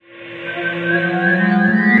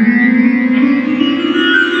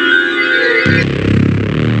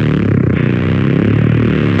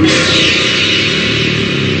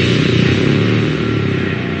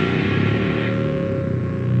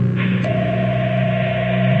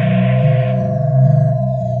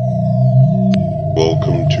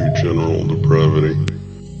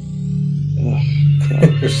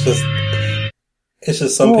It's just, it's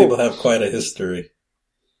just some people have quite a history.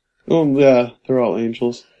 Oh, yeah, they're all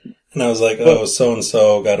angels. And I was like, oh,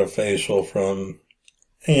 so-and-so got a facial from,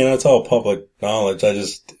 you know, it's all public knowledge. I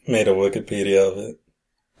just made a Wikipedia of it.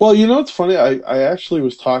 Well, you know what's funny? I actually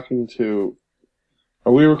was talking to...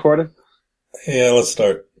 Are we recording? Yeah, let's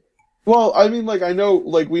start. Well, I mean, like, I know,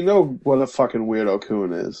 like, we know what a fucking weirdo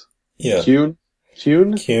Coon is. Yeah. Coon?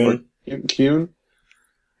 Coon? Coon?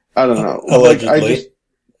 I don't know. Allegedly.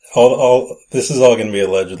 This is all going to be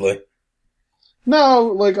allegedly. No,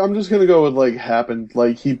 like, I'm just gonna go with, like, happened.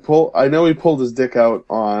 Like, I know he pulled his dick out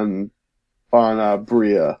on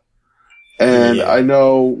Bria. And Yeah. I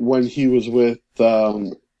know when he was with,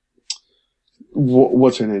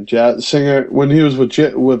 what's her name? Jazz singer. When he was with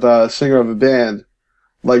singer of a band,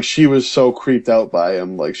 like, she was so creeped out by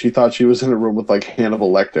him. Like, she thought she was in a room with, like,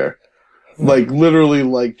 Hannibal Lecter. Like, literally,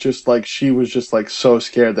 like, just, like, she was just, like, so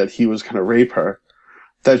scared that he was gonna rape her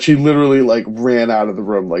that she literally, like, ran out of the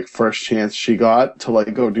room, like, first chance she got to,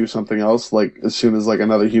 like, go do something else, like, as soon as, like,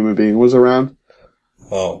 another human being was around.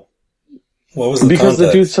 Oh. What was the Because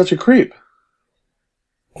context? the dude's such a creep.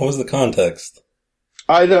 What was the context?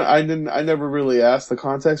 I never really asked the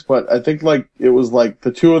context, but I think, like, it was, like,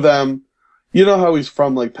 the two of them, you know how he's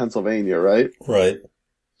from, like, Pennsylvania, right? Right.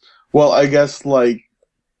 Well, I guess, like,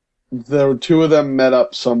 the two of them met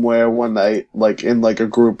up somewhere one night, like, in, like, a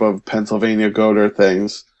group of Pennsylvania goater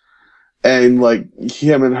things. And, like,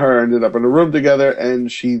 him and her ended up in a room together, and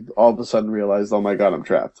she all of a sudden realized, oh my god, I'm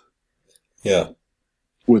trapped. Yeah.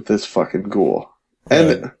 With this fucking ghoul.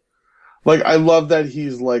 And, Right. like, I love that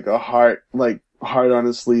he's, like, a heart on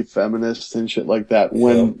his sleeve feminist and shit like that.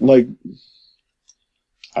 When, like,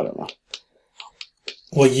 I don't know.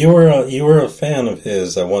 Well, you were a fan of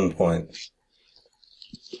his at one point.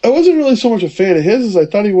 I wasn't really so much a fan of his as I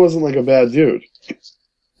thought he wasn't, like, a bad dude.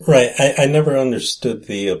 Right. I never understood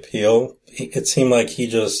the appeal. It seemed like he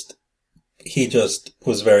just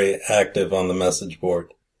was very active on the message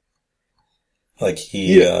board. Like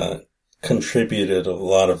he contributed a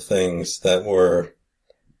lot of things that were,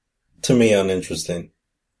 to me, uninteresting.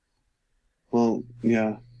 Well,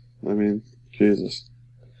 yeah. I mean, Jesus.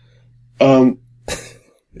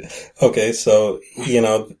 Okay, so, you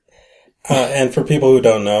know, and for people who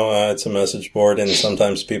don't know, it's a message board, and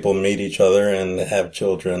sometimes people meet each other and have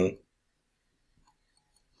children.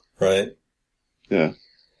 Right? Yeah.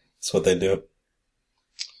 That's what they do.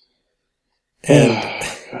 And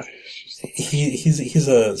he's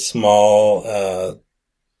a small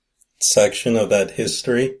section of that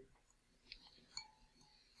history.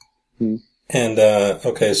 And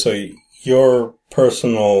okay, so your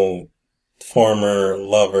personal former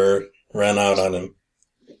lover ran out on him.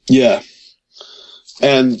 Yeah.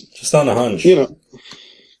 And just on a hunch. You know.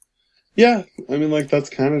 Yeah, I mean, like, that's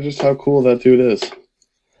kind of just how cool that dude is.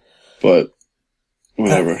 But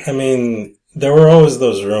whatever. I mean, there were always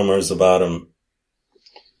those rumors about him.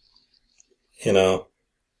 You know?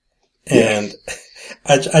 And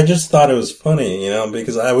I just thought it was funny, you know,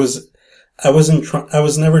 because I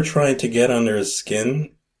was never trying to get under his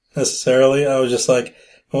skin necessarily. I was just like,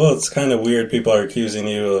 well, it's kind of weird people are accusing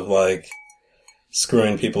you of, like,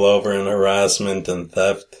 screwing people over and harassment and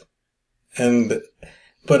theft.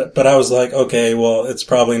 But I was like, okay, well, it's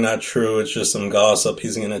probably not true. It's just some gossip.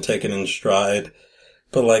 He's going to take it in stride.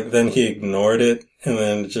 But, like, then he ignored it and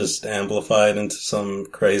then just amplified into some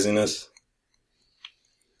craziness.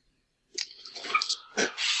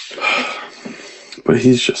 But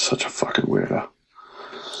he's just such a fucking weirdo.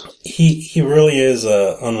 He really is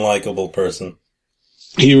a unlikable person.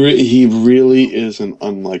 He really is an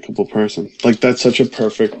unlikable person. Like, that's such a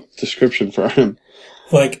perfect description for him.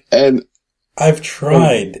 Like, and I've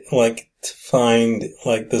tried, like, to find,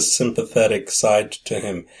 like, this sympathetic side to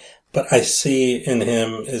him, but I see in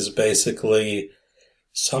him is basically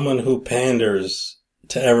someone who panders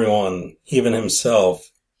to everyone, even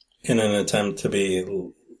himself, in an attempt to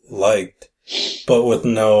be liked, but with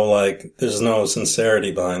no, like, there's no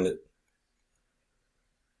sincerity behind it.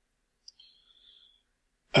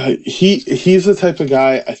 He's the type of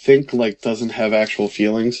guy, I think, like, doesn't have actual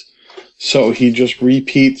feelings. So he just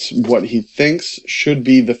repeats what he thinks should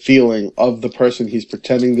be the feeling of the person he's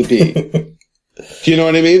pretending to be. Do you know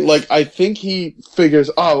what I mean? Like, I think he figures,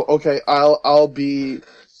 oh, okay, I'll be,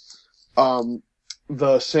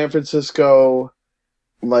 the San Francisco,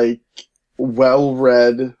 like,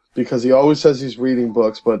 well-read, because he always says he's reading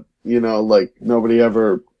books, but, you know, like, nobody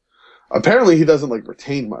ever... Apparently he doesn't, like,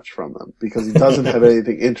 retain much from them, because he doesn't have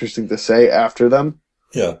anything interesting to say after them.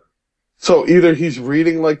 Yeah. So either he's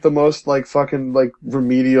reading, like, the most, like, fucking, like,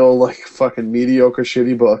 remedial, like, fucking mediocre,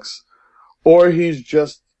 shitty books, or he's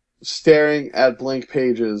just staring at blank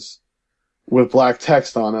pages with black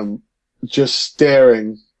text on them, just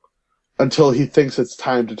staring until he thinks it's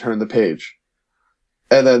time to turn the page.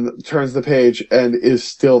 And then turns the page and is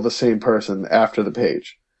still the same person after the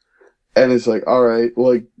page. And it's like, all right,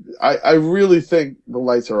 like, I really think the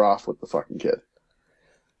lights are off with the fucking kid.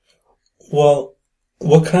 Well,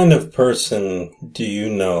 what kind of person do you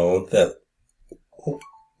know that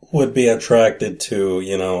would be attracted to,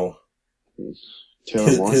 you know,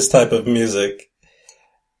 his type of music,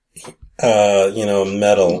 you know,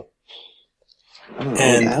 metal? I don't know,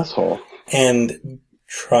 an asshole. And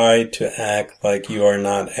try to act like you are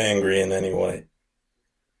not angry in any way.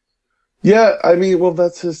 Yeah, I mean, well,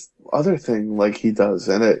 that's his other thing, like, he does,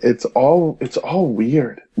 and it's all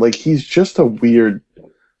weird. Like, he's just a weird,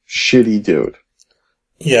 shitty dude.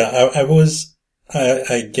 Yeah,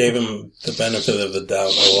 I gave him the benefit of the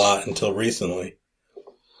doubt a lot until recently.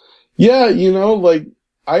 Yeah, you know, like,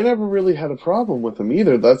 I never really had a problem with him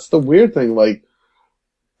either. That's the weird thing, like,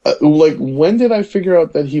 when did I figure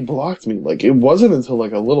out that he blocked me? Like, it wasn't until,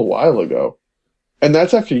 like, a little while ago. And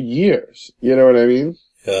that's after years, you know what I mean?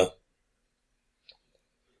 Yeah.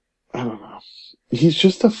 I don't know. He's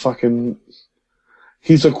just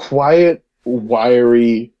he's a quiet,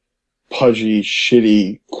 wiry, pudgy,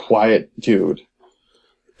 shitty, quiet dude.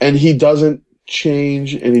 And he doesn't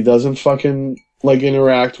change, and he doesn't fucking, like,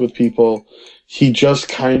 interact with people. He just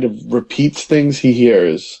kind of repeats things he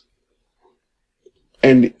hears.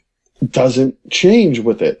 And doesn't change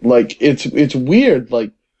with it. Like, it's weird.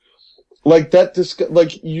 Like that,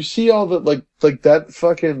 like, you see all the, like that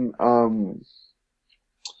fucking,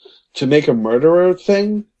 To Make a Murderer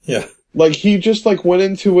thing. Yeah. Like, he just, like, went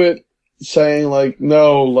into it saying, like,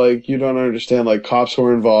 no, like, you don't understand, like, cops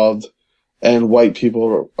were involved and white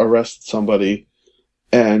people arrested somebody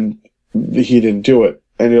and he didn't do it.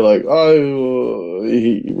 And you're like, oh,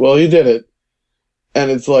 he did it. And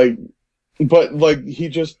it's like, but, like, he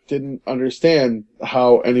just didn't understand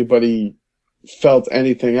how anybody felt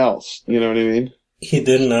anything else. You know what I mean? He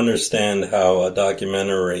didn't understand how a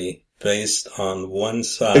documentary based on one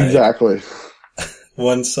side. Exactly.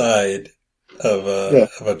 One side of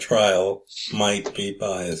a trial might be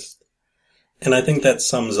biased. And I think that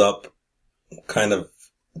sums up kind of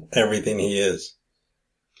everything he is.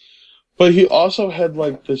 But he also had,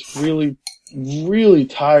 like, this really, really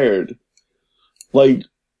tired, like,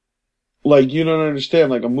 you don't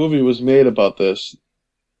understand, like, a movie was made about this,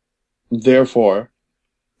 therefore.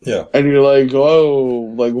 Yeah. And you're like,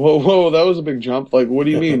 oh, like, whoa, that was a big jump. Like, what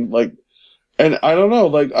do you mean? Like, and I don't know,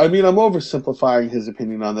 like, I mean, I'm oversimplifying his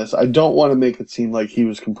opinion on this. I don't want to make it seem like he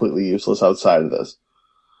was completely useless outside of this.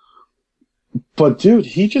 But, dude,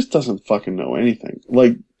 he just doesn't fucking know anything.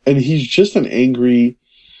 Like, and he's just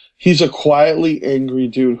he's a quietly angry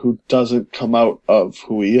dude who doesn't come out of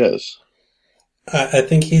who he is. I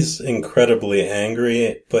think he's incredibly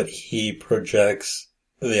angry, but he projects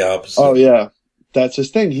the opposite. Oh, yeah. That's his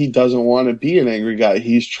thing. He doesn't want to be an angry guy.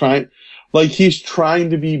 He's trying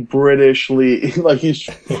to be Britishly, like, he's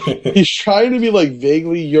trying to be, like,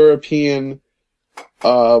 vaguely European, you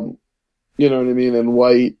know what I mean, and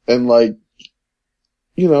white, and, like,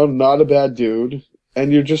 you know, not a bad dude.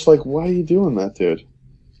 And you're just like, why are you doing that, dude?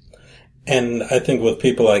 And I think with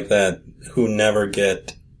people like that who never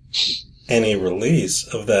get any release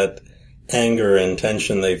of that anger and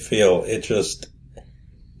tension they feel, it just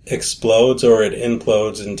explodes or it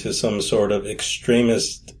implodes into some sort of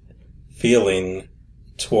extremist feeling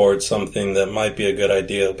towards something that might be a good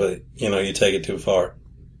idea, but, you know, you take it too far.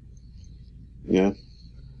 Yeah.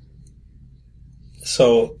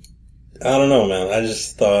 So, I don't know, man. I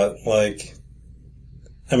just thought, like,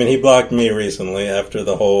 I mean, he blocked me recently after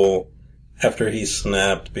he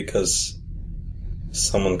snapped because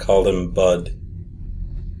someone called him Bud.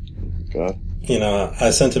 God. You know,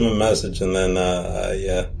 I sent him a message and then,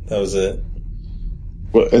 yeah, that was it.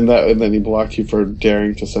 Well, and then he blocked you for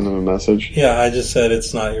daring to send him a message? Yeah, I just said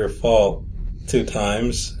it's not your fault 2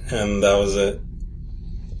 times, and that was it.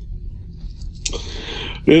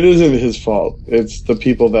 It isn't his fault. It's the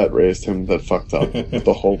people that raised him that fucked up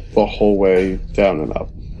the whole way down and up.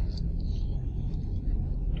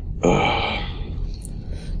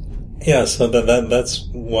 Yeah, so that's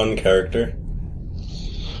one character.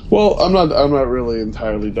 Well, I'm not really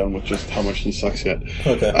entirely done with just how much he sucks yet.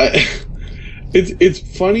 Okay. It's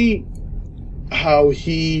funny how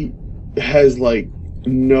he has, like,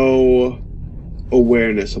 no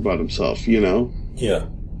awareness about himself, you know? Yeah.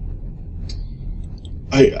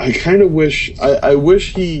 I kind of wish, I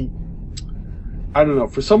wish he, I don't know,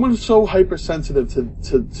 for someone so hypersensitive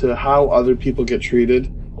to how other people get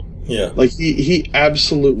treated, yeah, like, he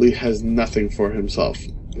absolutely has nothing for himself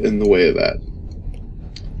in the way of that.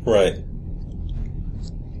 Right.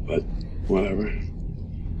 But whatever.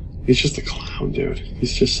 He's just a clown, dude.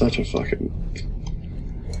 He's just such a fucking...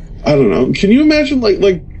 I don't know. Can you imagine, like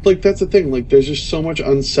that's the thing. Like, there's just so much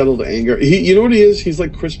unsettled anger. You know what he is? He's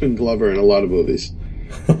like Crispin Glover in a lot of movies.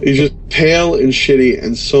 He's just pale and shitty,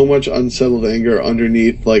 and so much unsettled anger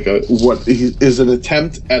underneath, like what is an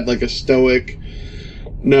attempt at like a stoic,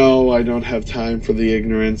 no, I don't have time for the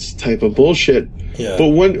ignorance type of bullshit. Yeah. But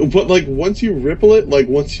once you ripple it, like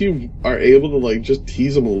once you are able to like just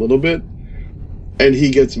tease him a little bit, and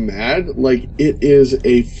he gets mad, like it is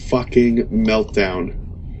a fucking meltdown.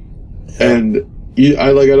 Yeah. And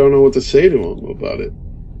I don't know what to say to him about it.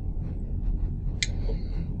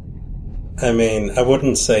 I mean, I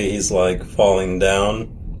wouldn't say he's like falling down,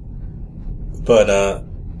 but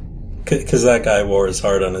because that guy wore his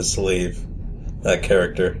heart on his sleeve, that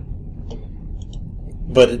character.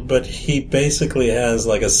 But he basically has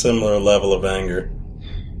like a similar level of anger.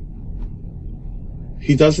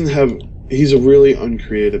 He doesn't have. He's a really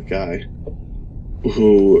uncreative guy.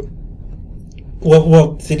 Who?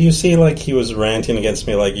 Well, did you see like he was ranting against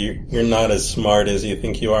me like you're not as smart as you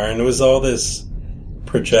think you are, and it was all this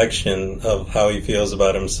projection of how he feels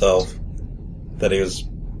about himself that he was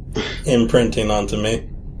imprinting onto me.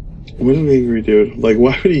 What an angry dude! Like,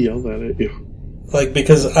 why would he yell that at you? Like,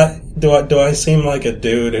 because do I seem like a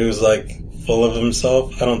dude who's like full of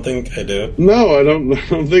himself? I don't think I do. No, I don't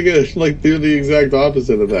think it. Like, do the exact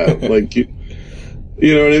opposite of that. Like you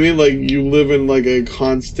know what I mean? Like, you live in like a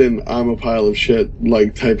constant "I'm a pile of shit"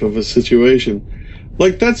 like type of a situation.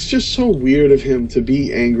 Like, that's just so weird of him to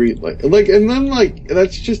be angry. Like, and then like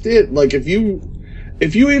that's just it. Like, if you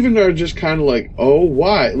even are just kind of like, oh,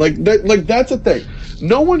 why? Like that. Like, that's a thing.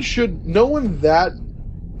 No one that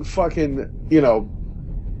fucking, you know,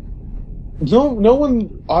 no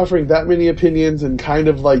one offering that many opinions and kind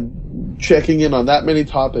of like checking in on that many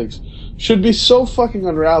topics should be so fucking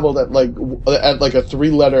unraveled at like a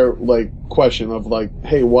 3-letter like question of like,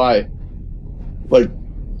 hey, why? Like,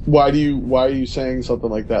 why are you saying something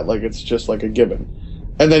like that? Like, it's just like a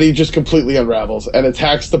given. And then he just completely unravels and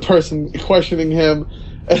attacks the person questioning him,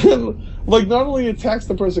 and then, like, not only attacks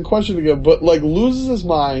the person questioning him, but like loses his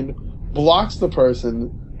mind, blocks the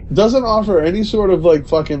person, doesn't offer any sort of like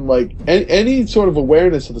fucking like any sort of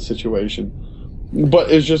awareness of the situation,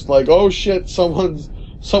 but is just like, oh shit, someone's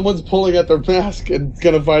pulling at their mask and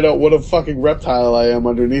gonna find out what a fucking reptile I am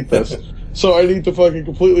underneath this. So I need to fucking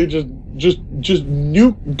completely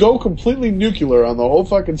go completely nuclear on the whole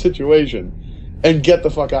fucking situation and get the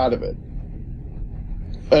fuck out of it.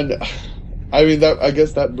 And I mean, I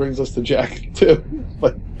guess that brings us to Jack too.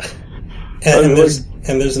 Like, and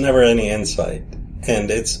there's never any insight.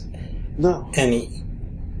 And it's no, and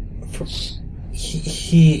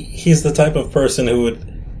he's the type of person who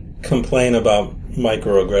would complain about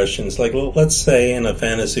microaggressions. Like, let's say in a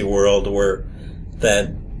fantasy world where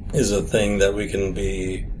that is a thing that we can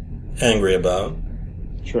be angry about.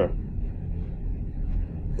 Sure.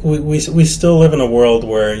 We still live in a world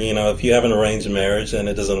where, you know, if you have an arranged marriage and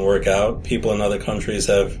it doesn't work out, people in other countries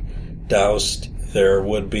have doused their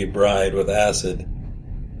would-be bride with acid.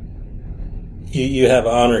 You have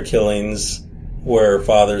honor killings where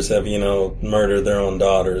fathers have, you know, murdered their own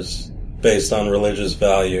daughters based on religious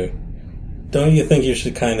value. Don't you think you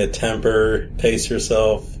should kind of pace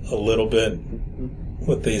yourself a little bit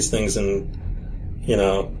with these things and, you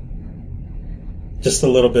know, just a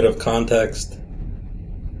little bit of context?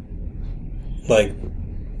 Like,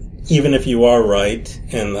 even if you are right,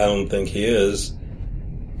 and I don't think he is,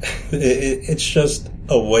 it's just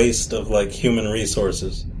a waste of, like, human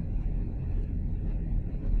resources.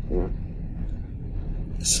 Yeah.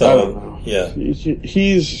 So, yeah.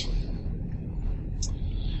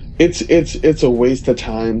 It's a waste of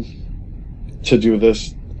time to do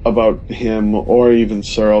this about him or even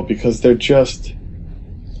Searle, because they're just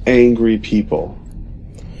angry people,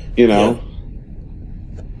 you know? Yeah.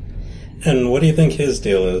 And what do you think his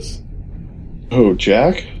deal is? Who,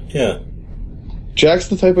 Jack? Yeah. Jack's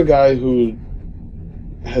the type of guy who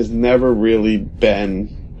has never really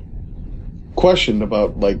been questioned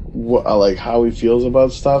about like how he feels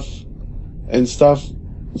about stuff and stuff.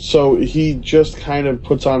 So he just kind of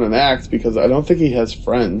puts on an act because I don't think he has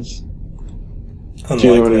friends. Unlikely. Do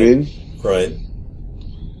you know what I mean? Right.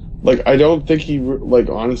 Like, I don't think he like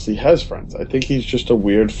honestly has friends. I think he's just a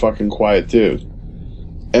weird fucking quiet dude.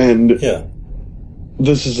 And yeah,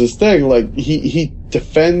 this is his thing. Like, he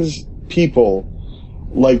defends people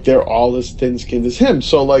like they're all as thin-skinned as him.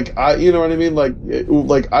 So, like, you know what I mean?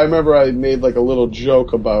 Like I remember I made like a little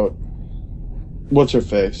joke about what's her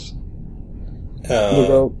face,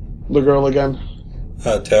 the girl again.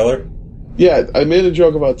 Taylor? Yeah, I made a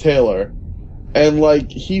joke about Taylor, and, like,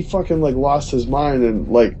 he fucking, like, lost his mind, and,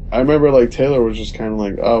 like, I remember, like, Taylor was just kind of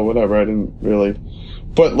like, oh, whatever, I didn't really...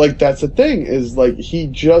 But, like, that's the thing, is, like, he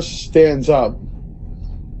just stands up.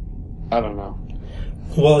 I don't know.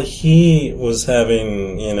 Well, he was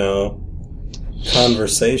having,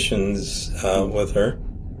 conversations with her.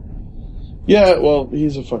 Yeah, well,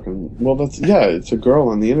 he's a fucking... Well, that's... Yeah, it's a girl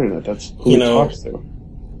on the internet. That's who he talks to.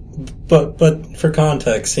 But for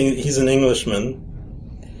context, he's an Englishman.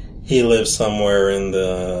 He lives somewhere in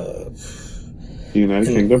the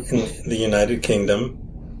United Kingdom. In the United Kingdom.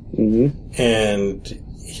 Mm-hmm. And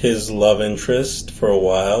his love interest for a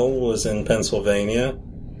while was in Pennsylvania.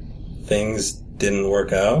 Things didn't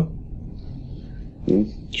work out.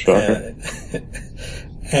 Shocker.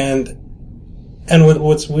 And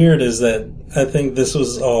what's weird is that I think this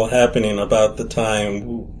was all happening about the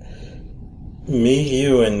time me,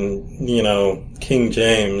 you, and, King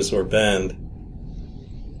James were banned.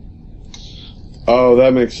 Oh,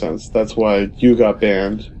 that makes sense. That's why you got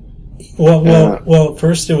banned. Well,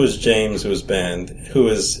 first it was James who was banned, who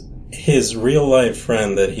was his real-life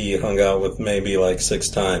friend that he hung out with maybe, 6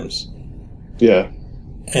 times. Yeah.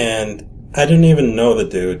 And I didn't even know the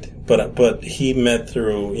dude, but he met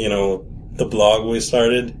through, the blog we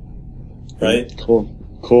started, right? Cool.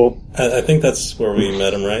 I think that's where we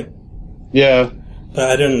met him, right? Yeah. But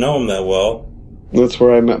I didn't know him that well. That's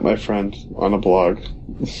where I met my friend, on a blog.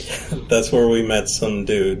 That's where we met some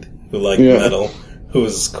dude who liked metal, who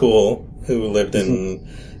was cool, who lived in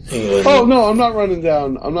England. Oh, no, I'm not running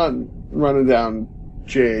down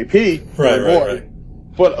JAP. Right.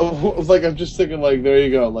 But, I'm just thinking, there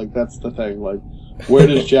you go, that's the thing, where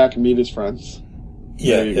does Jack meet his friends?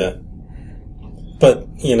 Yeah. But,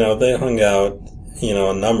 they hung out,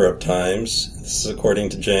 a number of times. This is according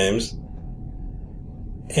to James.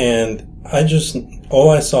 And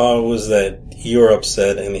all I saw was that you were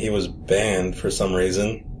upset and he was banned for some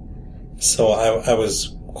reason. So I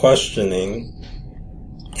was questioning,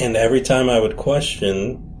 and every time I would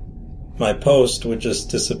question, my post would just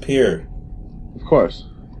disappear. Of course.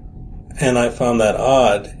 And I found that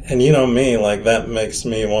odd. And me, that makes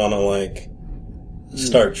me want to,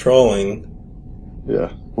 start trolling.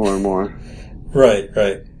 Yeah, more and more. Right.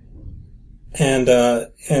 And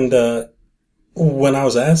when I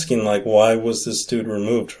was asking, why was this dude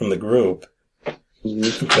removed from the group,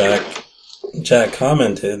 Jack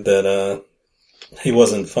commented that, he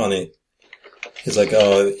wasn't funny. He's like,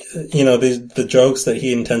 the jokes that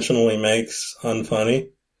he intentionally makes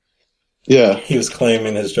unfunny. Yeah. He was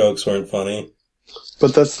claiming his jokes weren't funny.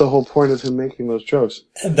 But that's the whole point of him making those jokes.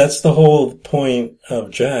 And that's the whole point of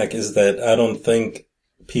Jack, is that I don't think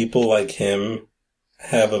people like him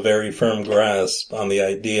have a very firm grasp on the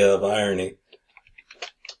idea of irony.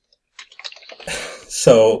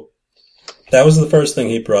 So that was the first thing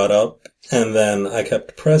he brought up, and then I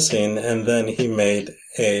kept pressing, and then he made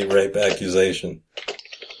a rape accusation.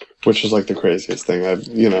 Which is the craziest thing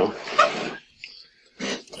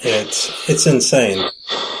It's insane.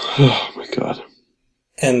 Oh my god.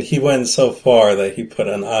 And he went so far that he put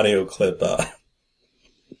an audio clip out.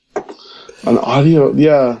 An audio?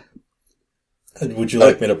 Yeah. Would you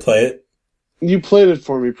like me to play it? You played it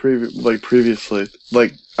for me previously.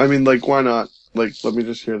 Why not? Let me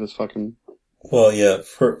just hear this fucking... Well, yeah,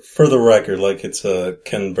 for the record, it's a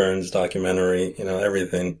Ken Burns documentary,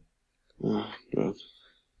 everything. Oh, God.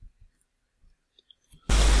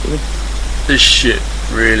 This shit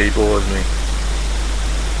really bores me.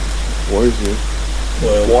 Bores you?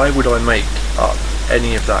 Well, why would I make up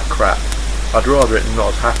any of that crap? I'd rather it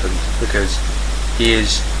not have happened, because he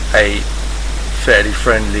is a fairly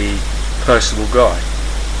friendly, personable guy.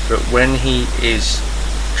 But when he is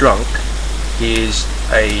drunk, he is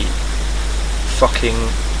a fucking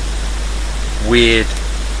weird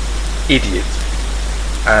idiot,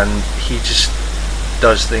 and he just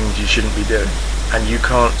does things you shouldn't be doing, and you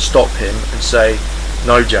can't stop him and say,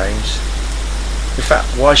 no, James. In fact,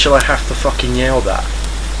 why should I have to fucking yell that?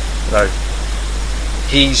 No.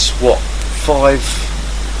 He's what,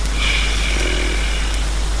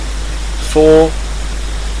 5'4",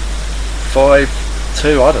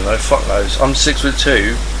 5'2", I don't know, fuck those. I'm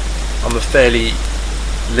 6'2", I'm a fairly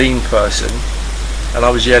lean person, and I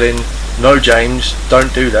was yelling, no, James,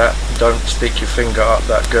 don't do that, don't stick your finger up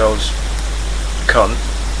that girl's cunt,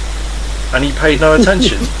 and he paid no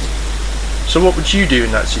attention. So what would you do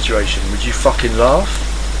in that situation? Would you fucking laugh?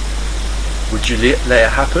 Would you let it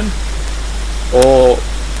happen? Or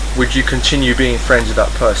would you continue being friends with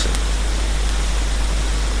that person?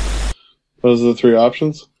 Those are the 3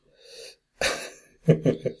 options?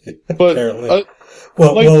 But apparently,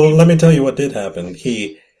 well, let me tell you what did happen.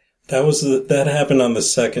 That happened on the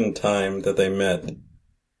second time that they met.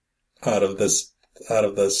 Out of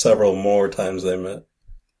the several more times they met.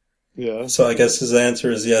 Yeah. So I guess his answer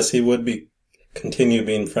is yes. He would continue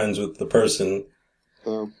being friends with the person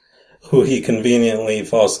who he conveniently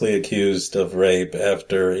falsely accused of rape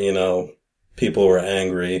after people were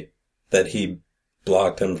angry that he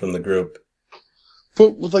blocked him from the group.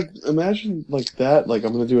 But imagine that. I'm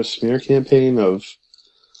going to do a smear campaign of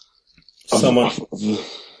someone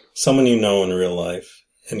you know in real life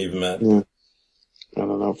and you've met. Yeah. I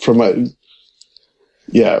don't know. For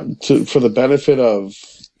the benefit of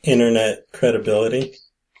internet credibility.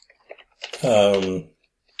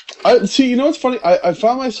 I see. You know what's funny? I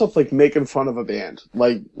found myself making fun of a band.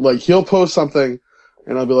 Like he'll post something,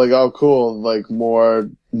 and I'll be like, "Oh, cool!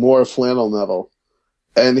 More flannel metal,"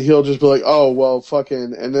 and he'll just be like, "Oh, well,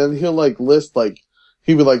 fucking," and then he'll list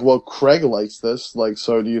he'd be like, "Well, Craig likes this.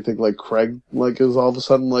 So do you think Craig is all of a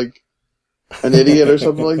sudden an idiot or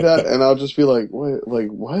something like that?" And I'll just be like, "What?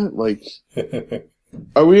 What?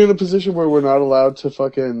 Are we in a position where we're not allowed to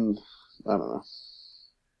fucking? I don't know."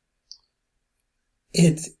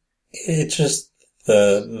 It's just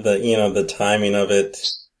the timing of it.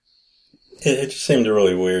 It just seemed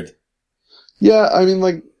really weird. Yeah, I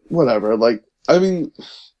mean, whatever.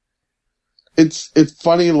 It's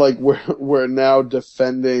funny. We're now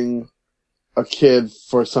defending a kid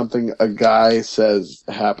for something a guy says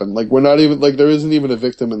happened. We're not even there isn't even a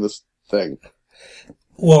victim in this thing.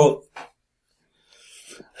 Well,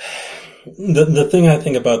 the thing I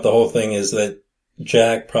think about the whole thing is that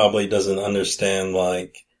Jack probably doesn't understand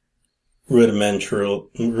rudimentary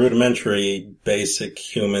basic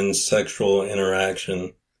human sexual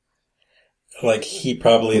interaction. He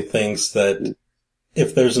probably thinks that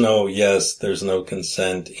if there's no yes, there's no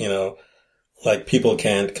consent, people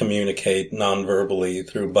can't communicate non-verbally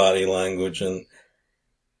through body language and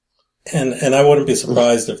I wouldn't be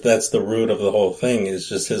surprised if that's the root of the whole thing is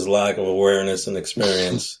just his lack of awareness and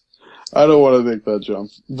experience. I don't want to make that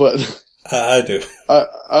jump, but I do.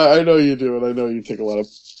 I know you do, and I know you take a lot of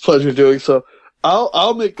pleasure doing so.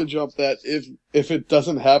 I'll make the jump that if it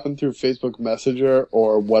doesn't happen through Facebook Messenger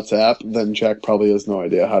or WhatsApp, then Jack probably has no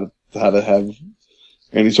idea how to have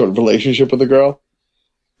any sort of relationship with a girl.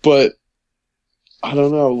 But I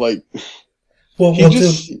don't know,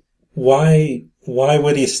 why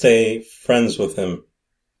would he stay friends with him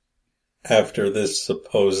after this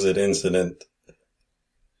supposed incident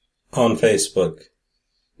on Facebook?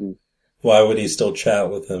 Why would he still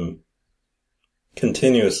chat with him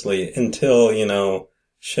continuously until,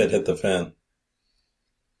 shit hit the fan?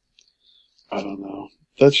 I don't know.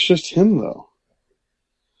 That's just him, though.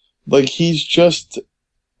 He's just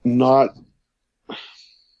not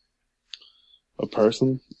a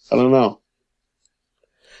person. I don't know.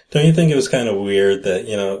 Don't you think it was kind of weird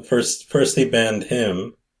that, first he banned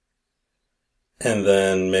him, and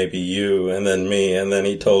then maybe you, and then me, and then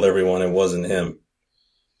he told everyone it wasn't him?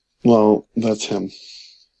 Well, that's him.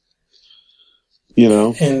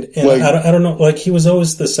 And I don't know, he was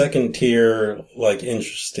always the second tier,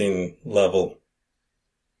 interesting level.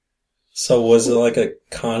 So was it a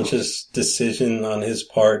conscious decision on his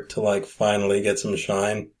part to finally get some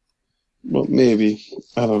shine? Well, maybe.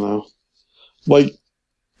 I don't know.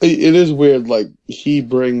 It is weird, he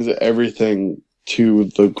brings everything to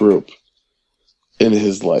the group in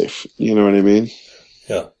his life. You know what I mean?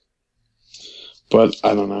 Yeah. But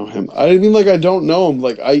I don't know him. I mean, I don't know him.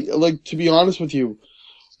 To be honest with you,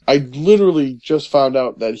 I literally just found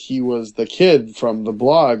out that he was the kid from the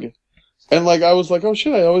blog. And, I was like, oh,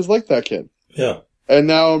 shit, I always liked that kid. Yeah. And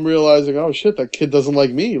now I'm realizing, oh, shit, that kid doesn't like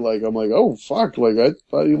me. I'm like, oh, fuck, I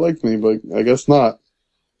thought he liked me, but I guess not.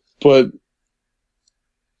 But...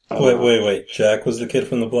 Wait. Jack was the kid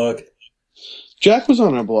from the blog? Jack was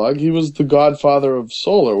on our blog. He was the godfather of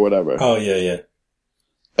soul or whatever. Oh, yeah.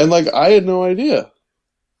 And, I had no idea.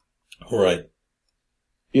 Right.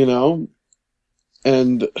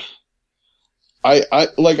 And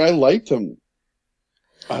I liked him.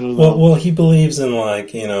 I don't know. Well, he believes in,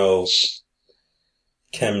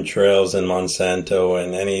 chemtrails and Monsanto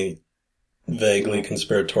and any vaguely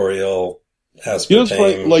conspiratorial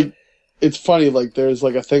aspartame. It's funny, there's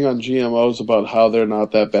a thing on GMOs about how they're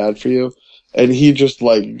not that bad for you. And he just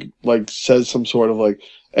says some sort of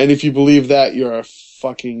and if you believe that, you're a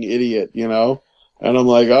fucking idiot, And I'm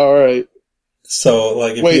like, all right. So,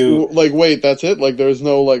 wait, that's it? There's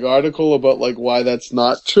no, article about, why that's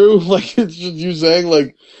not true? It's just you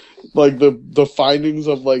saying, the findings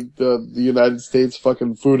of, the United States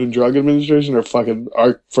fucking Food and Drug Administration are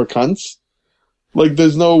for cunts? Like,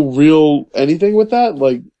 there's no real anything with that.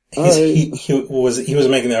 Like, he was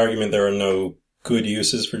making the argument there are no good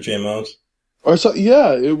uses for GMOs. Or so,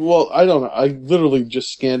 yeah. Well, I don't know. I literally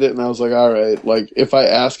just scanned it and I was like, all right. Like, if I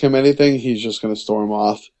ask him anything, he's just going to storm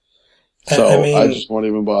off. So I mean, I just won't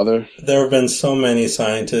even bother. There have been so many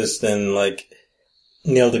scientists, and like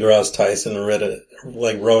Neil deGrasse Tyson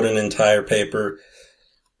wrote an entire paper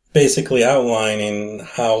basically outlining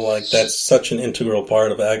how like that's such an integral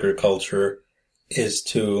part of agriculture is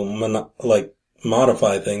to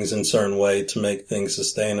modify things in a certain way to make things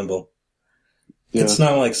sustainable. Yeah. It's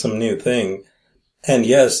not like some new thing. And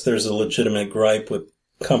yes, there's a legitimate gripe with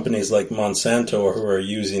companies like Monsanto who are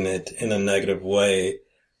using it in a negative way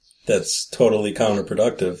that's totally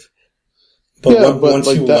counterproductive. But yeah, once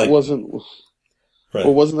like, that wasn't... Right.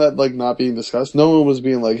 Well, wasn't that like not being discussed? No one was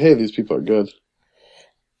being like, hey, these people are good.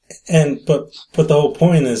 But the whole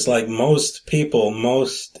point is like most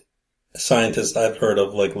scientists I've heard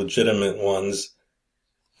of, like legitimate ones,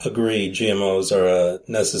 agree GMOs are a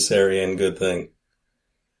necessary and good thing.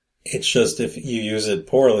 It's just if you use it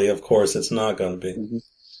poorly, of course, it's not going to be. Mm-hmm.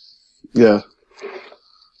 Yeah.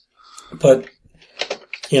 But,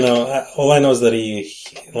 you know, all I know is that he,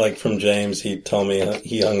 like from James, he told me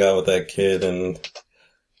he hung out with that kid, and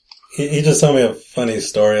he just told me a funny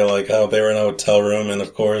story, like how they were in a hotel room, and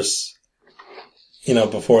of course, you know,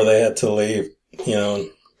 before they had to leave, you know,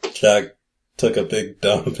 Jack took a big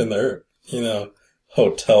dump in their, you know,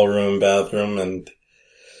 hotel room bathroom and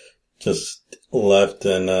just left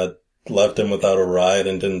him without a ride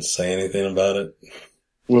and didn't say anything about it.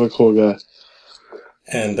 What a cool guy.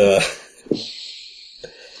 And, that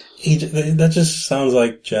just sounds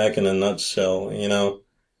like Jack in a nutshell, you know?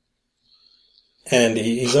 And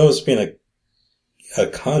he's always been a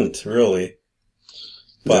cunt, really.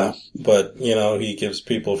 But, yeah. But, you know, he gives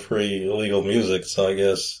people free illegal music, so I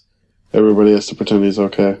guess everybody has to pretend he's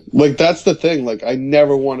okay. Like, that's the thing. Like, I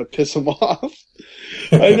never want to piss him off.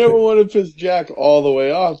 I never want to piss Jack all the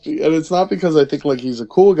way off. And it's not because I think, like, he's a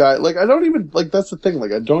cool guy. Like, I don't even, like, that's the thing.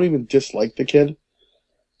 Like, I don't even dislike the kid.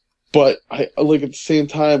 But, like, at the same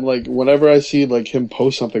time, like, whenever I see, like, him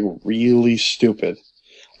post something really stupid,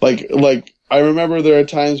 like, I remember there are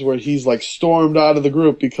times where he's, like, stormed out of the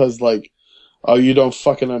group because, like, oh, you don't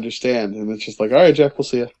fucking understand. And it's just like, all right, Jack, we'll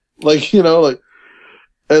see you. Like, you know, like,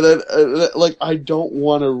 and then, like, I don't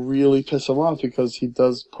want to really piss him off because he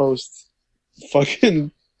does post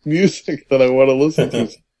fucking music that I want to listen to.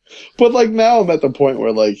 But, like, now I'm at the point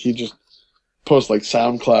where, like, he just posts, like,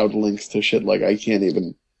 SoundCloud links to shit, like, I can't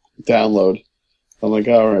even download. I'm like,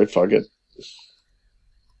 all right, fuck it.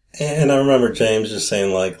 And I remember James just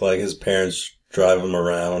saying, like his parents drive him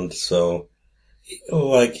around, so,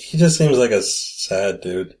 like, he just seems like a sad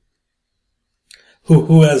dude.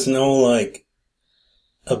 Who has no, like,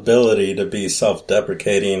 ability to be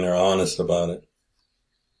self-deprecating or honest about it.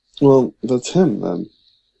 Well, that's him, then.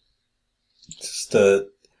 Just,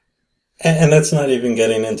 and that's not even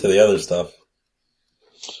getting into the other stuff.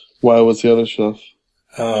 Why? What's the other stuff?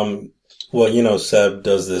 Well, you know, Seb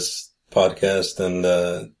does this podcast,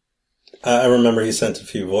 and, I remember he sent a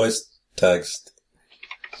few voice texts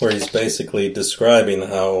where he's basically describing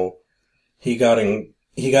how he got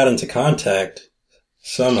into contact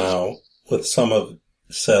somehow with some of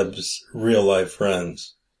Seb's real life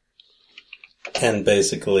friends. And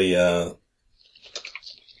basically,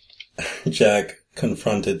 Jack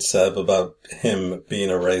confronted Seb about him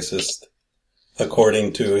being a racist,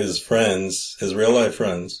 according to his friends, his real life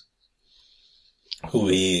friends, who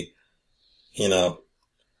he, you know,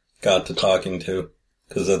 got to talking to,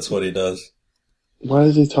 because that's what he does. Why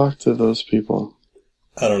does he talk to those people?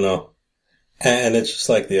 I don't know. And it's just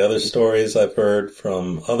like the other stories I've heard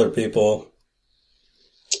from other people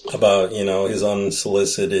about, you know, his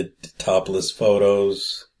unsolicited topless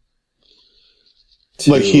photos.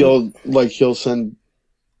 Like he'll send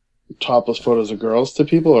topless photos of girls to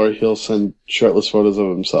people, or he'll send shirtless photos of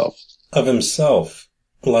himself? Of himself.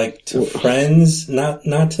 Like, to friends, not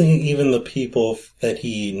to even the people that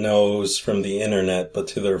he knows from the internet, but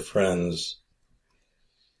to their friends.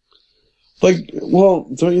 Like, well,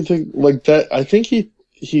 don't you think, like, that, I think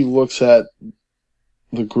he looks at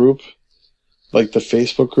the group, like the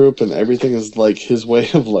Facebook group and everything is like his way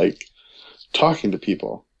of, like, talking to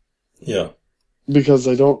people. Yeah. Because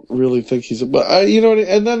I don't really think but you know what I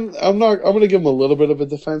mean? And then I'm gonna give him a little bit of a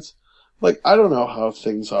defense. Like, I don't know how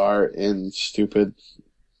things are in stupid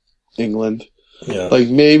England. Yeah. Like,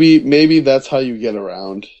 maybe that's how you get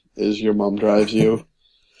around, is your mom drives you.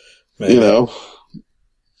 You know?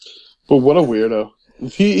 But what a weirdo.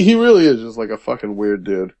 He really is just like a fucking weird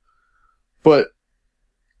dude. But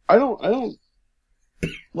I don't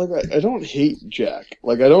like, I don't hate Jack.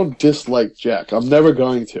 Like, I don't dislike Jack. I'm never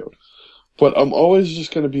going to. But I'm always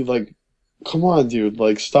just going to be like, come on, dude.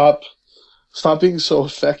 Like, stop being so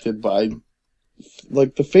affected by,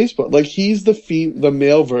 like, the Facebook. Like, he's the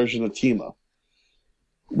male version of Tima.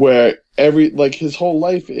 Where his whole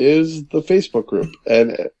life is the Facebook group.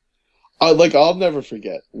 And, I'll never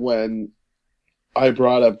forget when I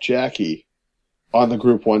brought up Jackie on the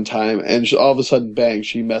group one time, and all of a sudden, bang,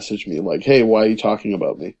 she messaged me, like, hey, why are you talking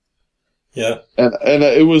about me? Yeah. And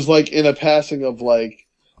it was, like, in a passing of, like,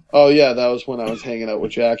 oh, yeah, that was when I was hanging out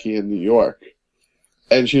with Jackie in New York.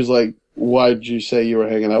 And she was like, why did you say you were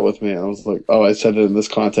hanging out with me? And I was like, oh, I said it in this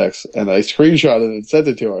context. And I screenshotted it and sent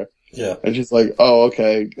it to her. Yeah. And she's like, oh,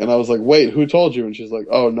 okay. And I was like, wait, who told you? And she's like,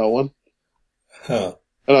 oh, no one. Huh.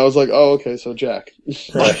 And I was like, oh, okay, so Jack.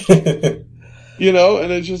 Right. You know,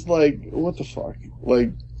 and it's just like, what the fuck?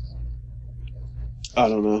 Like, I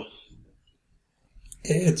don't know.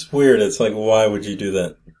 It's weird. It's like, why would you do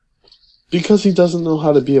that? Because he doesn't know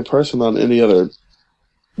how to be a person on any other,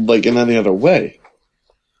 like, in any other way.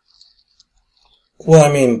 Well,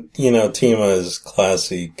 I mean, you know, Tima is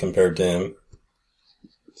classy compared to him.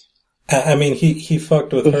 I mean, he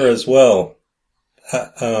fucked with her as well.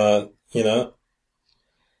 You know?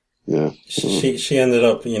 Yeah. She ended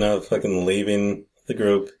up, you know, fucking leaving the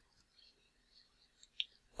group.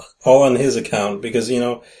 All on his account, because, you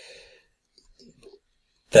know,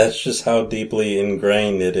 that's just how deeply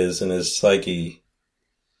ingrained it is in his psyche.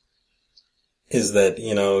 Is that,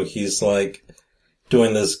 you know, he's like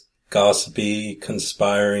doing this gossipy,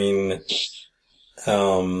 conspiring,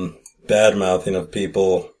 bad-mouthing of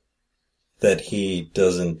people that he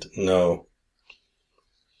doesn't know.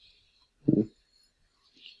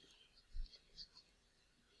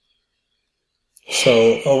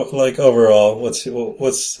 So, like, overall, what's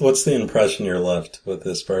the impression you're left with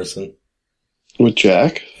this person? With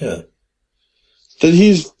Jack? Yeah. That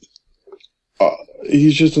he's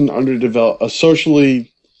just a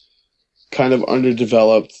socially kind of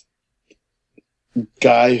underdeveloped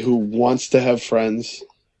guy who wants to have friends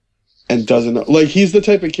and doesn't know. Like, he's the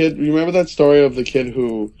type of kid, you remember that story of the kid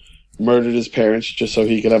who murdered his parents just so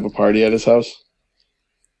he could have a party at his house?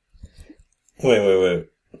 Wait.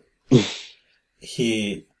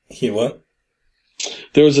 He what?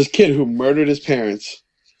 There was this kid who murdered his parents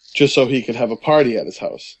just so he could have a party at his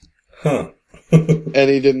house. Huh. And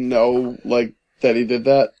he didn't know, like, that he did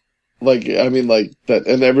that. Like, I mean, like, that,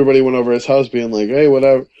 and everybody went over his house being like, hey,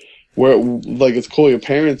 whatever, like, it's cool your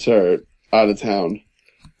parents are out of town.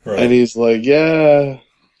 Right. And he's like, yeah,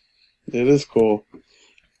 it is cool.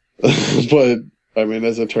 But, I mean,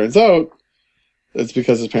 as it turns out, it's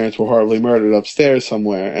because his parents were horribly murdered upstairs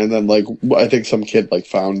somewhere. And then, like, I think some kid, like,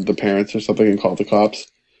 found the parents or something and called the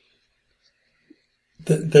cops.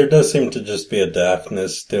 There does seem to just be a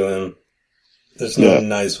daftness to him. There's no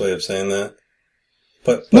nice way of saying that.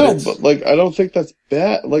 But like, I don't think that's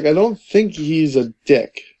bad. Like, I don't think he's a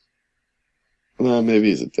dick. Well, maybe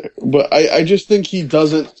he's a dick. But I just think he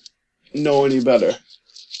doesn't know any better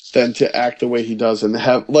than to act the way he does and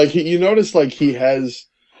have, like, you notice, like, he has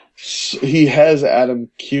Adam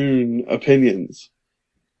Kuhn opinions,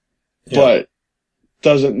 but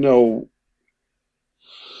doesn't know,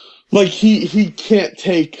 like, he can't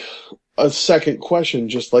take a second question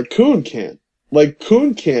just like Kuhn can. Like,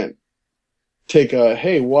 Kuhn can't take a,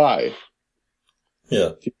 hey, why?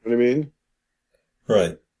 Yeah. Do you know what I mean?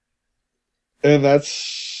 Right. And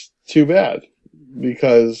that's too bad,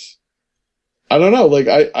 because I don't know, like,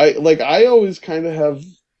 I always kind of have,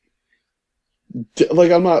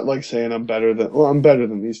 like, I'm not, like, saying I'm better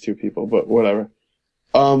than these two people, but whatever.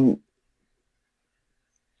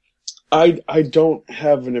 I don't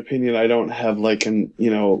have an opinion. I don't have, like, an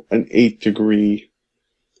 8th degree,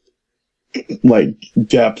 like,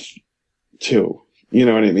 depth to, you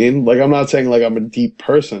know what I mean? Like, I'm not saying, like, I'm a deep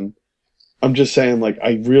person. I'm just saying, like,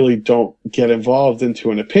 I really don't get involved into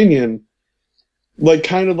an opinion, like,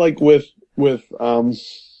 kind of like with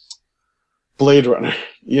Blade Runner.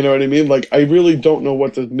 You know what I mean? Like, I really don't know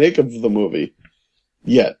what to make of the movie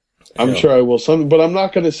yet. I'm sure I will but I'm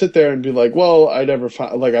not going to sit there and be like, well, I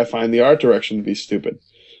find the art direction to be stupid.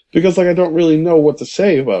 Because, like, I don't really know what to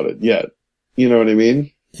say about it yet. You know what I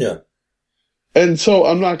mean? Yeah. And so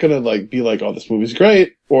I'm not going to, like, be like, oh, this movie's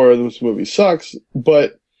great, or this movie sucks,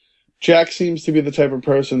 but Jack seems to be the type of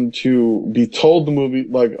person to be told the movie,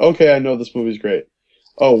 like, okay, I know this movie's great.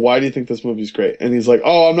 Oh, why do you think this movie's great? And he's like,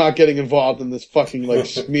 oh, I'm not getting involved in this fucking, like,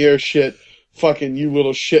 smear shit, fucking you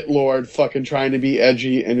little shit lord, fucking trying to be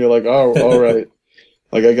edgy. And you're like, oh, all right.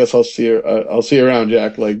 Like, I guess I'll see you around,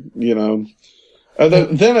 Jack. Like, you know, And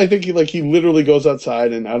then I think he literally goes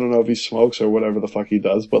outside, and I don't know if he smokes or whatever the fuck he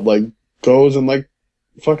does, but like goes and like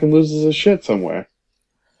fucking loses his shit somewhere.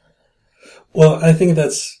 Well, I think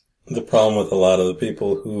that's the problem with a lot of the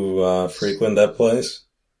people who frequent that place.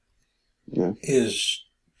 Yeah. Is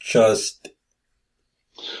just...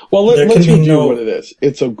 Well, let's review what it is.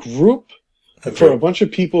 It's a group for a bunch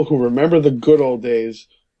of people who remember the good old days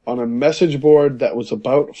on a message board that was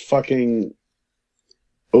about fucking...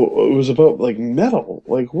 It was about, like, metal.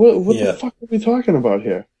 Like, what the fuck are we talking about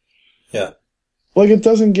here? Yeah. Like, it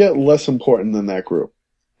doesn't get less important than that group.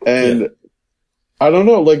 And I don't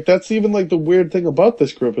know, like, that's even, like, the weird thing about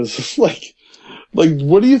this group is just, like,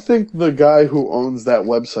 what do you think the guy who owns that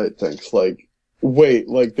website thinks? Like, wait,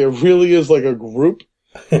 like, there really is, like, a group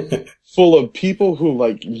full of people who,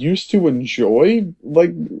 like, used to enjoy,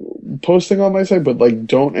 like, posting on my site, but, like,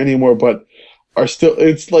 don't anymore, but are still,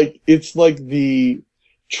 it's like the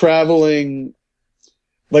traveling,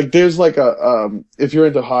 like, there's, like, if you're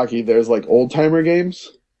into hockey, there's, like, old-timer games.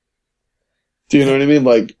 Do you know what I mean?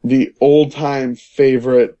 Like, the old-time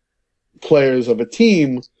favorite players of a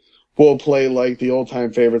team will play, like, the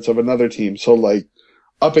old-time favorites of another team. So, like,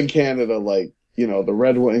 up in Canada, like, you know, the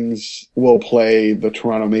Red Wings will play the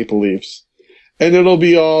Toronto Maple Leafs. And it'll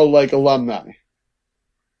be all, like, alumni.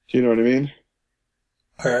 Do you know what I mean?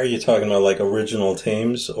 Are you talking about, like, original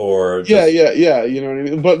teams, or... Yeah, you know what I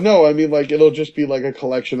mean? But no, I mean, like, it'll just be, like, a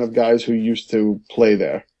collection of guys who used to play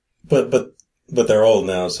there. But they're old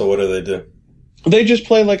now, so what do? They just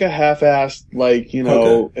play, like, a half-assed, like, you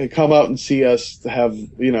know, and come out and see us have,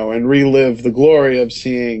 you know, and relive the glory of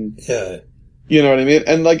seeing... Yeah. You know what I mean?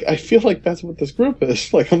 And, like, I feel like that's what this group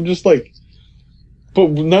is. Like, I'm just like...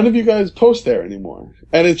 But none of you guys post there anymore.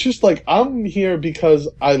 And it's just, like, I'm here because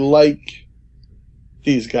I like...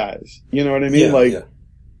 these guys. You know what I mean?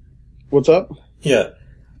 What's up? Yeah.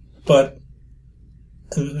 But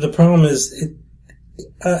the problem is,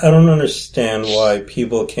 I don't understand why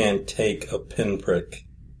people can't take a pinprick.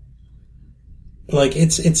 Like,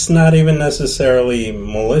 it's not even necessarily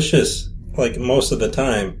malicious, like, most of the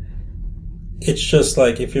time. It's just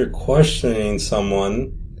like, if you're questioning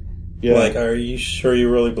someone, like, are you sure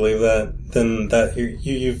you really believe that? Then that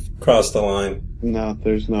you've crossed the line. No,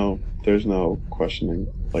 there's no questioning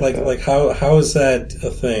like that. Like how is that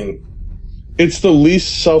a thing? It's the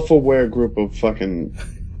least self-aware group of fucking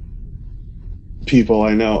people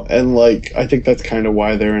I know, and like I think that's kind of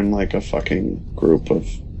why they're in like a fucking group of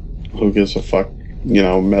who gives a fuck, you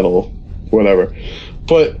know, metal, whatever.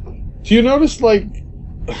 But do you notice like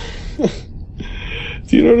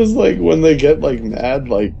when they get like mad,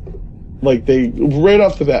 like they right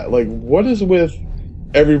off the bat, like what is with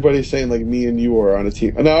everybody saying, like, me and you are on a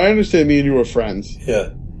team. Now, I understand me and you are friends. Yeah.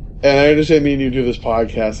 And I understand me and you do this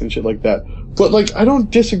podcast and shit like that. But, like, I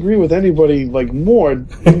don't disagree with anybody, like, more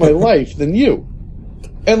in my life than you.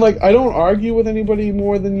 And, like, I don't argue with anybody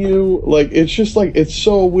more than you. Like, it's just, like, it's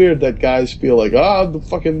so weird that guys feel like,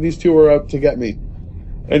 these two are out to get me.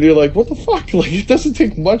 And you're like, what the fuck? Like, it doesn't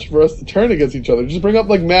take much for us to turn against each other. Just bring up,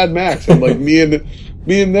 like, Mad Max and, like, me and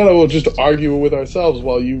Netta will just argue with ourselves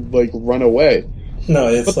while you, like, run away. No,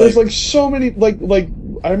 it's but there's like so many like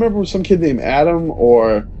I remember some kid named Adam,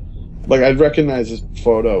 or like I'd recognize his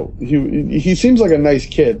photo. He seems like a nice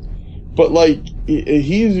kid, but like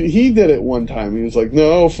he did it one time. He was like,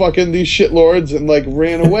 no, fucking these shitlords, and like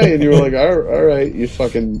ran away. And you were like, all right, you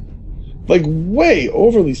fucking like way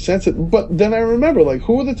overly sensitive. But then I remember like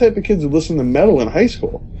who were the type of kids who listened to metal in high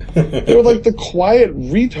school? They were like the quiet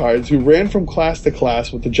retards who ran from class to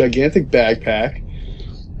class with a gigantic backpack.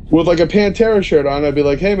 With, like, a Pantera shirt on, I'd be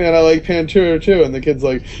like, hey, man, I like Pantera, too. And the kid's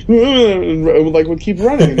like, and, like, would keep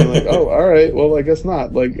running. And you're like, oh, all right, well, I guess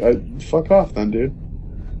not. Like, fuck off then, dude.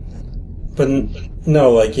 But,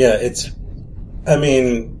 no, like, yeah, it's... I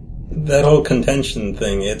mean, that whole contention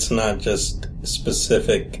thing, it's not just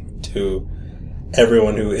specific to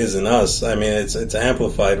everyone who isn't us. I mean, it's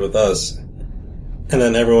amplified with us. And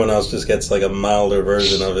then everyone else just gets, like, a milder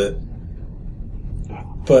version of it.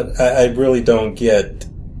 But I really don't get...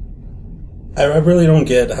 I really don't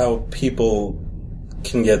get how people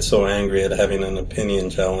can get so angry at having an opinion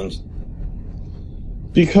challenged.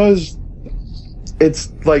 Because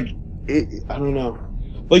it's like, I don't know.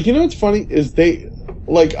 Like, you know what's funny is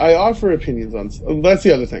I offer opinions on, that's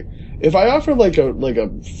the other thing. If I offer like a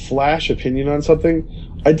flash opinion on something,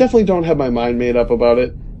 I definitely don't have my mind made up about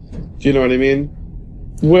it. Do you know what I mean?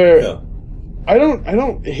 Where I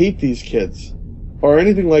don't hate these kids or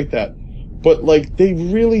anything like that. But, like, they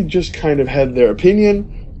really just kind of had their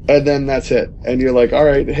opinion, and then that's it. And you're like, all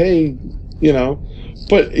right, hey, you know.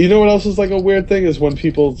 But you know what else is, like, a weird thing is when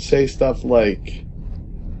people say stuff like,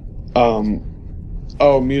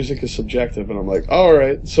 oh, music is subjective, and I'm like, oh, all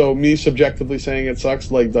right. So me subjectively saying it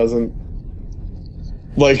sucks, like, doesn't,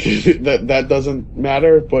 like, that doesn't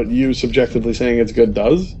matter, but you subjectively saying it's good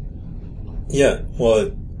does? Yeah,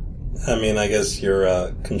 well, I mean, I guess you're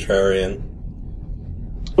contrarian.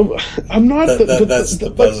 I'm not. That's the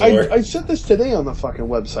buzzword. I said this today on the fucking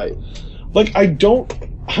website. Like, I'm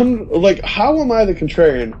like, how am I the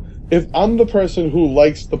contrarian if I'm the person who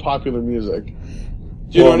likes the popular music?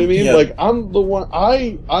 Do you know what I mean? Yeah. Like, I'm the one.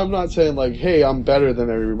 I'm not saying like, hey, I'm better than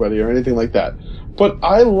everybody or anything like that. But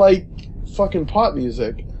I like fucking pop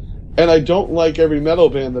music, and I don't like every metal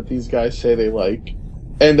band that these guys say they like.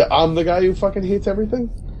 And I'm the guy who fucking hates everything.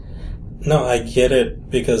 No, I get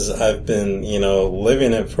it because I've been,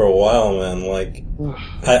 living it for a while, man. Like,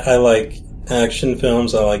 I like action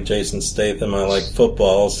films. I like Jason Statham. I like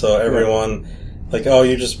football. So everyone, like, oh,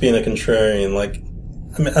 you're just being a contrarian. Like,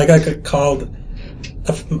 I mean, I got called.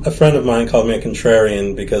 A friend of mine called me a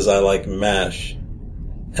contrarian because I like MASH,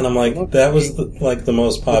 and I'm like, that was the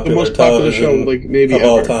most popular television show, like, maybe of ever.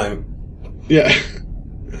 all time. Yeah.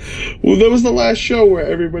 Well, that was the last show where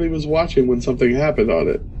everybody was watching when something happened on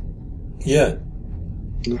it. Yeah.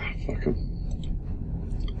 Fuck 'em.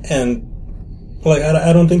 And, like,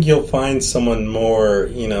 I don't think you'll find someone more,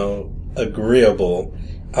 agreeable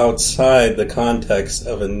outside the context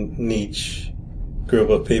of a niche group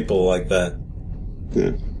of people like that.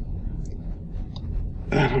 Yeah.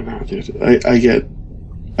 I don't know, dude. I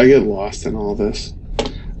get lost in all this.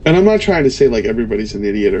 And I'm not trying to say, like, everybody's an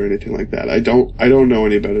idiot or anything like that. I don't know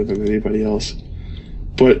any better than anybody else.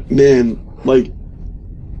 But, man,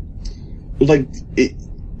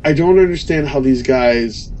 I don't understand how these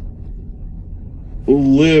guys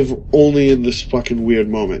live only in this fucking weird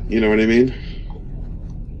moment. You know what I mean?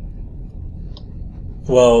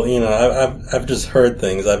 Well, I've just heard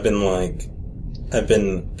things. I've been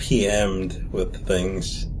PM'd with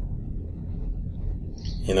things.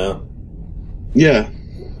 Yeah.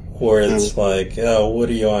 Where it's like, oh, what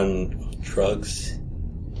are you on, drugs?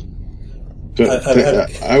 But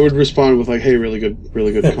I would respond with, like, hey, really good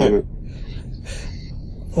comment.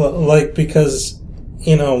 Well, like, because,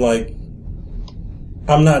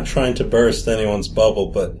 I'm not trying to burst anyone's bubble,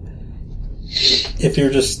 but if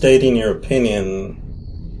you're just stating your opinion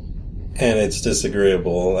and it's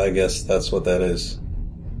disagreeable, I guess that's what that is.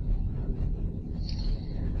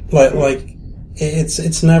 Like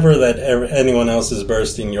it's never that anyone else is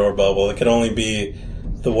bursting your bubble. It could only be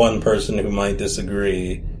the one person who might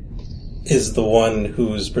disagree is the one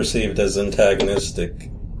who's perceived as antagonistic.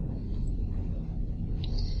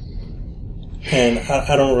 And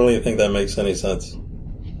I don't really think that makes any sense.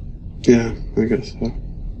 Yeah, I guess so.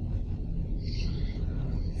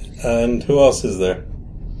 And who else is there?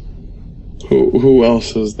 Who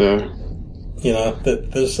else is there?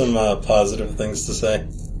 There's some positive things to say.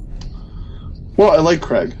 Well, I like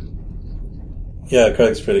Craig. Yeah,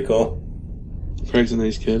 Craig's pretty cool. Craig's a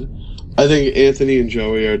nice kid. I think Anthony and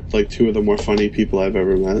Joey are, like, two of the more funny people I've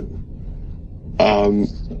ever met.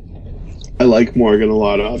 I like Morgan a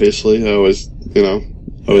lot, obviously. I always got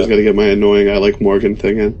to get my annoying I like Morgan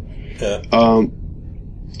thing in. Yeah.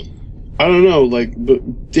 I don't know, like,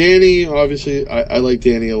 but Danny, obviously, I like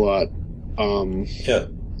Danny a lot. Yeah.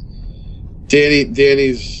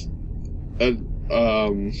 Danny's,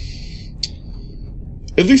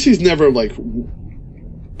 at least he's never, like,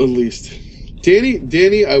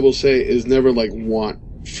 Danny, I will say, is never, like,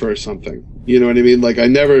 want for something. You know what I mean? Like, I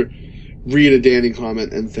never read a Danny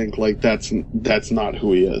comment and think, like, that's not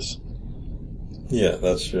who he is. Yeah,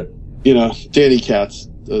 that's true. Danny Katz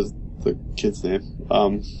is the kid's name.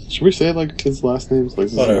 Should we say, like, kids' last names? Like,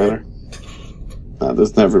 does it matter?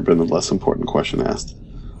 There's never been a less important question asked.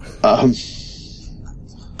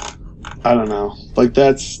 I don't know. Like,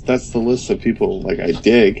 that's the list of people, like, I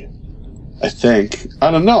dig. I think.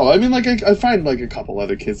 I don't know. I mean, like, I find, like, a couple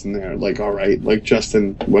other kids in there, like, alright. Like,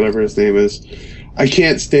 Justin, whatever his name is. I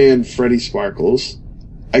can't stand Freddie Sparkles.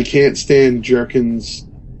 I can't stand Jerkins,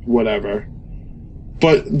 whatever.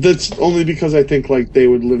 But that's only because I think, like, they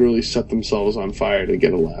would literally set themselves on fire to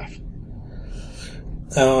get a laugh.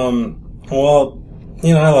 Well,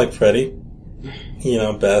 I like Freddie.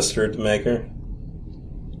 Bastard maker.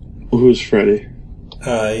 Who's Freddie?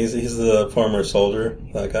 He's the former soldier,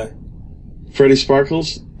 that guy. Freddie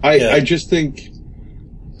Sparkles? I just think,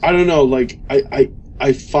 I don't know, like,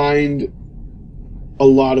 I find a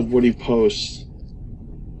lot of what he posts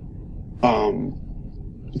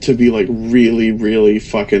to be, like, really, really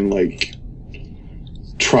fucking, like,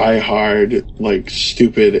 try hard, like,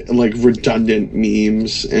 stupid, like, redundant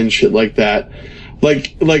memes and shit like that.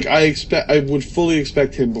 Like I would fully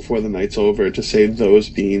expect him before the night's over to say those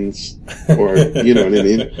beans, or you know what I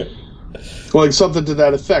mean, like something to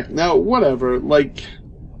that effect. Now, whatever, like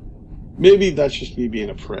maybe that's just me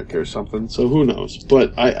being a prick or something. So who knows?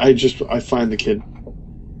 But I find the kid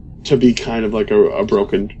to be kind of like a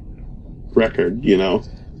broken record, you know.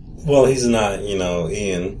 Well, he's not, you know,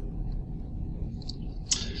 Ian.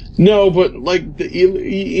 No, but like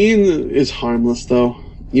Ian is harmless though.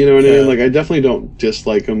 You know what I mean? Like, I definitely don't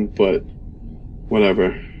dislike him, but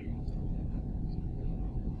whatever.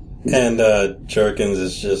 And Jerkins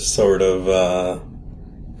is just sort of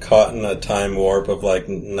caught in a time warp of like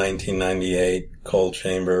 1998 coal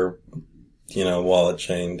chamber, you know, wallet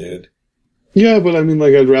chain dude. Yeah, but I mean,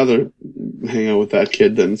 like, I'd rather hang out with that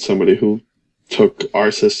kid than somebody who took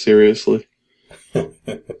Arsis seriously.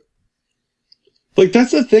 Like,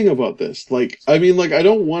 that's the thing about this. Like, I mean, like, I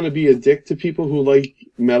don't want to be a dick to people who like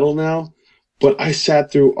metal now, but I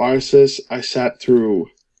sat through Arsis, I sat through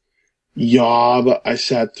Yob, I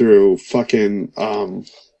sat through fucking, not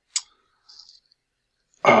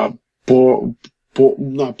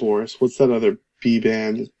Boris, what's that other B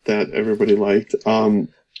band that everybody liked?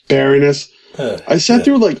 Baroness. I sat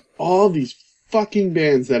through, like, all these fucking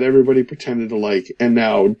bands that everybody pretended to like and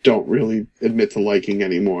now don't really admit to liking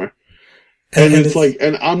anymore. And it's like,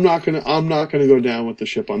 and I'm not gonna go down with the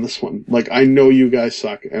ship on this one. Like, I know you guys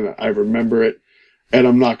suck, and I remember it, and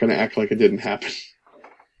I'm not gonna act like it didn't happen.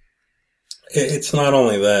 It's not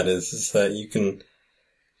only that, it's that you can,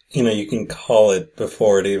 you know, you can call it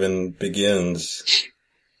before it even begins.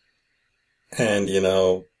 And, you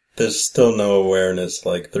know, there's still no awareness,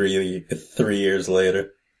 like, 3 years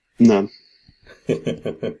later. None.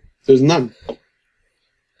 There's none.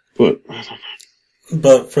 But, I don't know.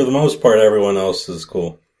 But for the most part, everyone else is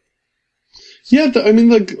cool. Yeah, I mean,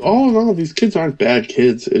 like, all in all, these kids aren't bad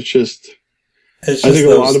kids. It's just I think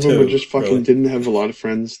a lot of them were just fucking didn't have a lot of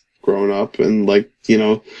friends growing up, and, like, you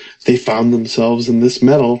know, they found themselves in this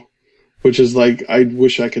metal, which is like, I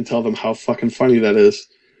wish I could tell them how fucking funny that is.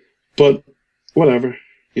 But, whatever,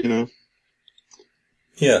 you know.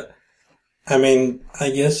 Yeah. I mean,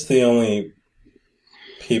 I guess the only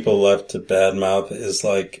people left to badmouth is,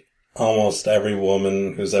 like, almost every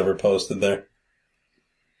woman who's ever posted there.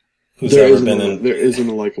 There isn't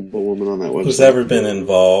a likable woman on that website. Who's ever been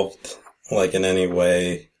involved, like, in any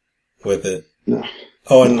way with it. No.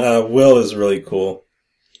 Oh, and Will is really cool.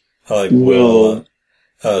 I like Will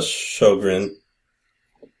Sjogren.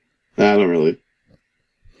 I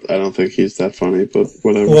don't think he's that funny, but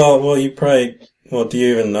whatever. Well, do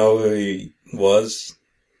you even know who he was?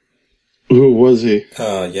 Who was he?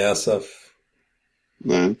 Yasef.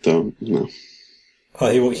 I don't know. Oh,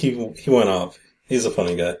 he went off. He's a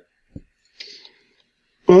funny guy.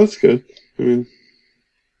 Well, that's good. I mean,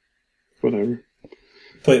 whatever.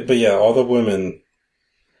 But yeah, all the women,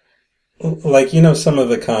 like, you know, some of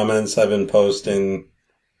the comments I've been posting,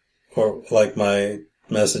 or like my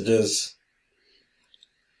messages,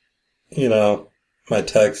 you know, my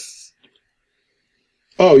texts.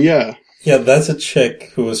 Oh, yeah. Yeah, that's a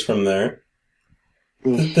chick who was from there.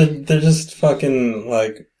 They're just fucking,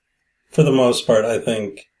 like, for the most part, I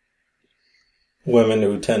think women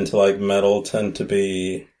who tend to like metal tend to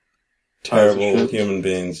be terrible human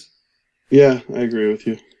beings. Yeah, I agree with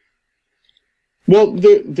you. Well,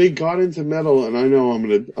 they got into metal, and I know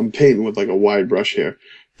I'm painting with like a wide brush here.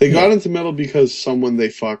 They got into metal because someone they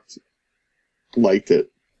fucked liked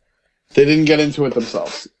it. They didn't get into it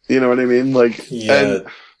themselves. You know what I mean? Like, yeah. And,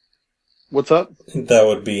 what's up? That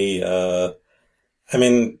would be, I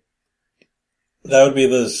mean, that would be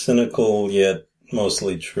the cynical yet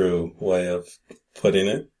mostly true way of putting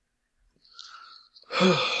it.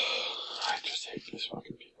 I just hate these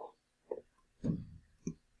fucking people.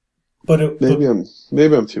 Maybe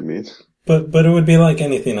I'm too mean. But it would be like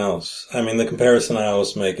anything else. I mean, the comparison I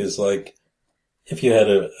always make is like, if you had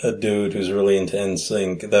a dude who's really into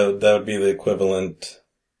NSYNC, that would be the equivalent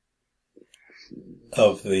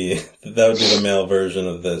of that would be the male version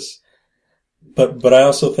of this. But I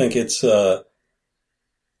also think it's a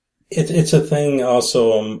thing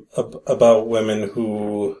also about women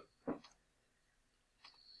who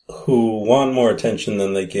want more attention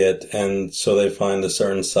than they get, and so they find a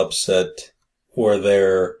certain subset where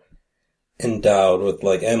they're endowed with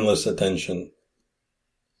like endless attention.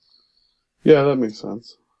 Yeah, that makes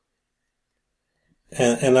sense.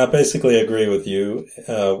 And I basically agree with you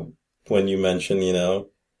when you mention, you know,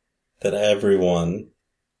 that everyone,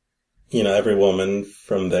 you know, every woman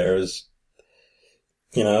from there is,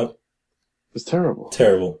 you know, it's terrible.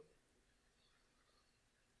 Terrible.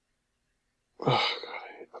 Oh, God,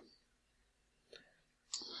 I hate them.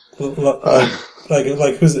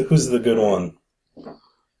 Like who's the good one?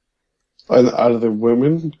 Out of the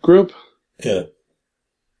women group? Yeah.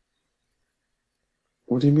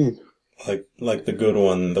 What do you mean? Like the good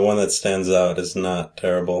one, the one that stands out is not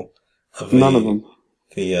terrible. None of them.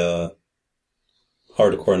 The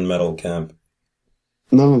hardcore and metal camp.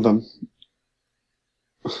 None of them.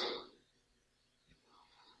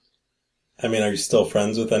 I mean, are you still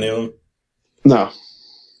friends with any of them? No.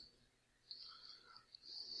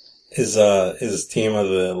 Is Tima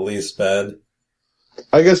the least bad?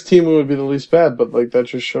 I guess Tima would be the least bad, but like that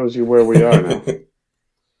just shows you where we are now.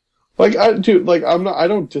 Like I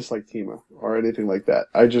don't dislike Tima or anything like that.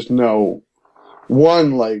 I just know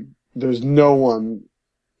like there's no one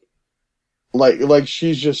like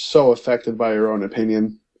she's just so affected by her own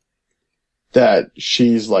opinion that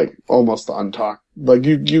she's like almost untalked. Like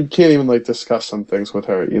you can't even like discuss some things with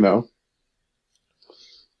her, you know?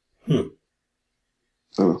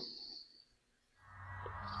 Oh.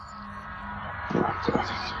 Oh, God.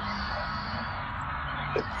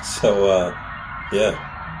 So,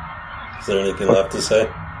 yeah. Is there anything left to say?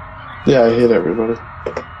 Yeah, I hate everybody.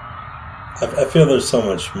 I feel there's so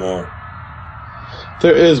much more.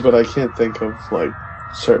 There is, but I can't think of, like,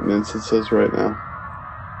 certain instances right now.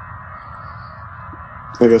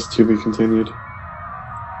 I guess to be continued.